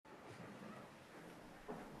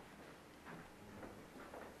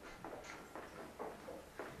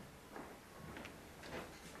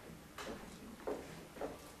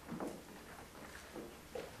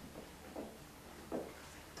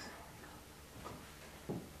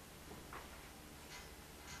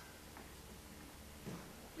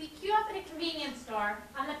at a convenience store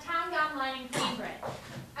on the town gown line in Cambridge.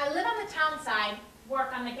 I live on the town side,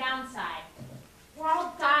 work on the gown side. We're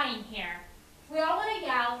all dying here. We all want to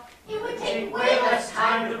yell, it would take way less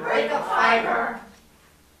time to break a fiber.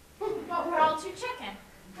 But we're all too chicken.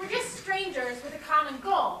 We're just strangers with a common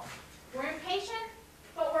goal. We're impatient,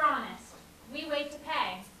 but we're honest. We wait to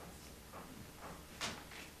pay.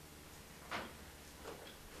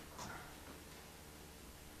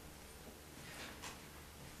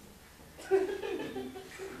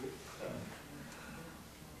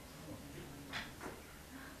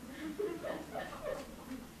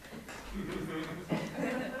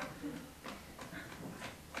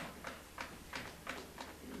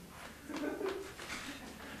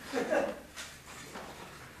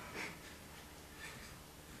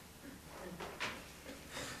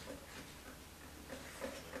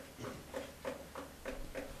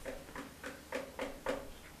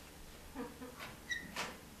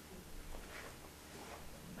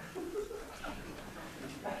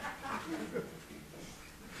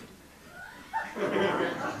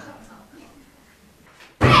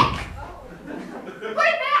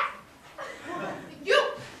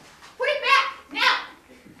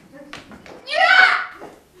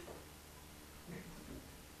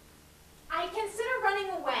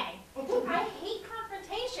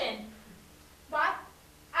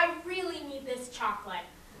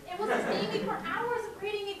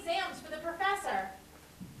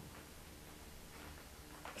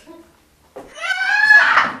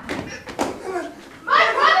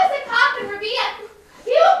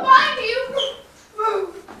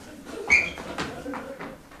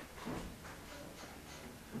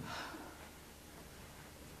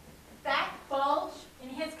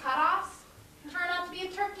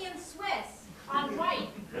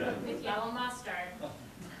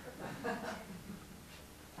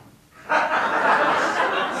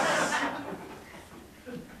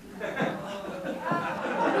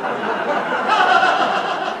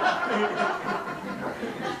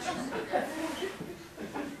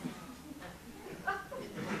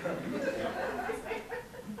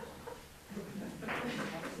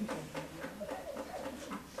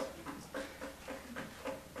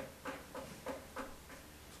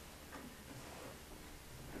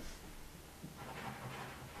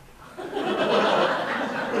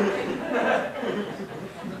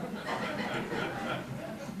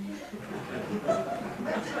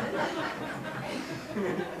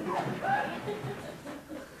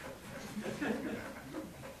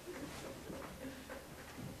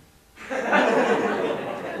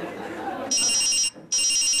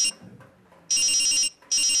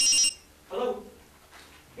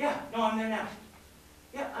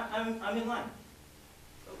 I'm in line.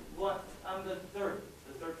 What? I'm the third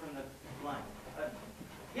from the line.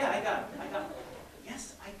 Yeah, I got it.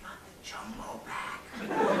 Yes, I got the jumbo back.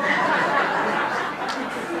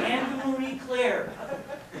 And the Marie Claire.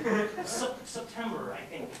 September, I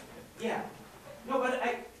think. Yeah. No, but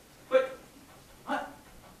I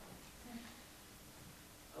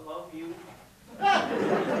love you.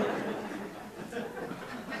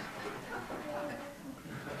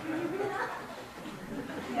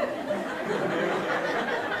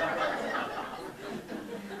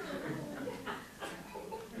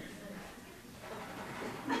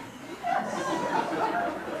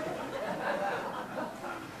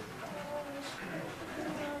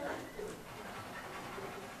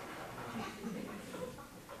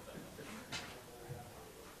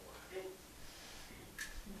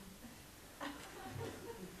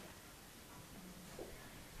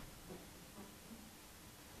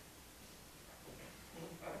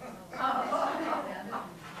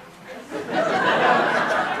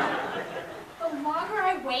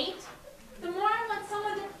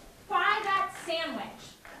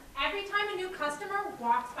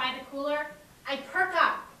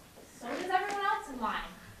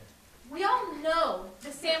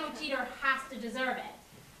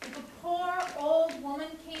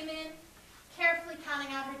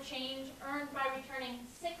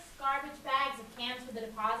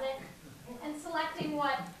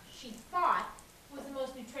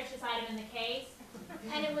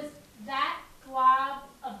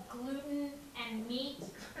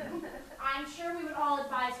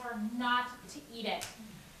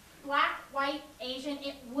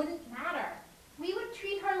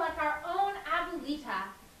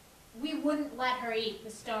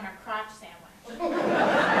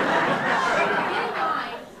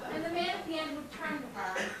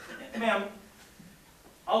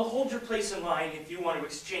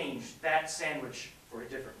 Sandwich for a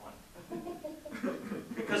different one.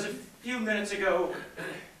 Because a few minutes ago,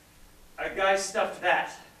 a guy stuffed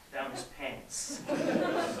that down his pants.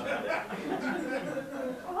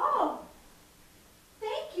 Oh,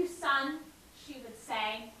 thank you, son, she would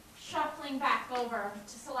say, shuffling back over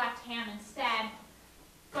to select ham instead.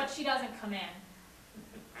 But she doesn't come in.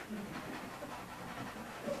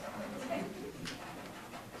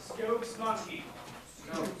 Spokesmonkey.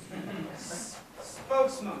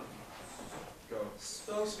 Spokesmonkey.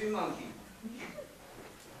 Spokesby monkey.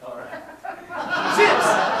 All right. Chips!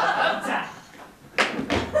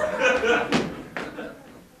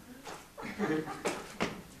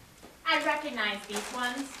 I recognize these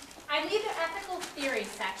ones. I lead the ethical theory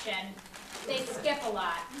section. They skip a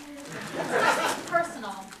lot. It's nothing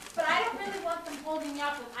personal, but I don't really want them holding me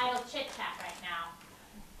up with idle chit-chat right now.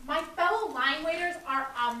 My fellow line waiters are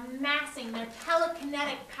amassing their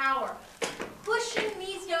telekinetic power, pushing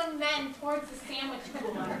these young men towards the sandwich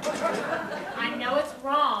cooler. I know it's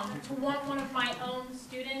wrong to want one of my own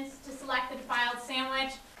students to select the defiled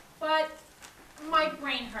sandwich, but my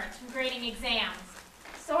brain hurts from grading exams,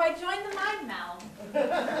 so I joined the mind meld.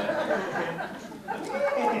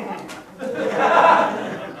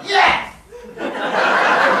 Yes!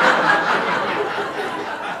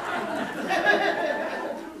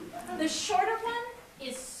 The shorter one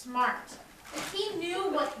is smart. If he knew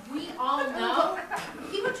what we all know,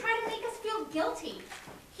 he would try to make us feel guilty.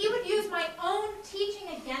 He would use my own teaching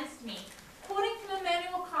against me, quoting from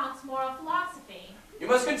Immanuel Kant's moral philosophy. You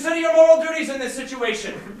must consider your moral duties in this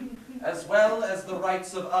situation, as well as the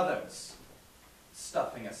rights of others.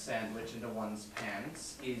 Stuffing a sandwich into one's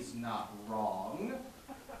pants is not wrong.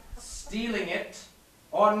 Stealing it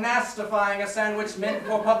or nastifying a sandwich meant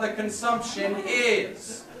for public consumption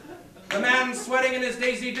is. The man sweating in his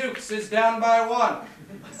Daisy Dukes is down by 1.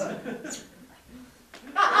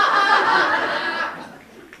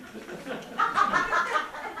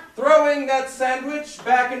 Throwing that sandwich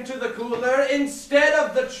back into the cooler instead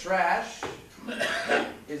of the trash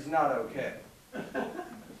is not okay.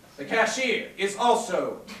 The cashier is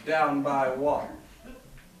also down by 1.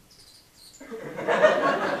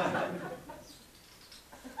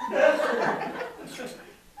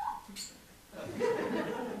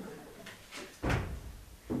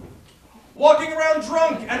 Walking around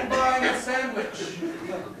drunk and buying a sandwich.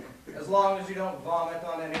 As long as you don't vomit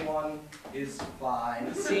on anyone is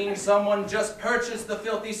fine. Seeing someone just purchase the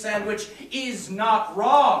filthy sandwich is not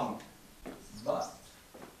wrong. But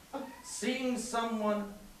seeing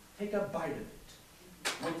someone take a bite of it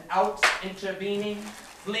without intervening,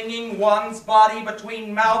 flinging one's body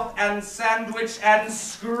between mouth and sandwich and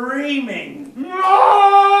screaming, "No!"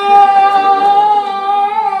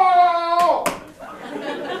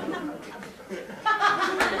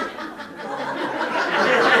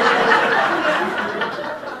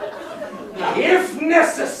 if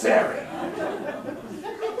necessary,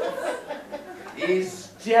 is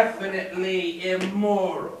definitely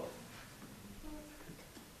immoral.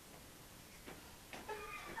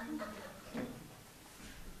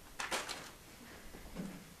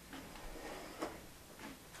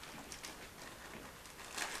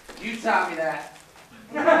 You taught me that.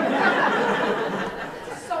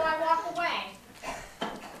 So I walk away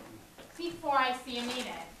before I see him eat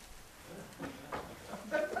it.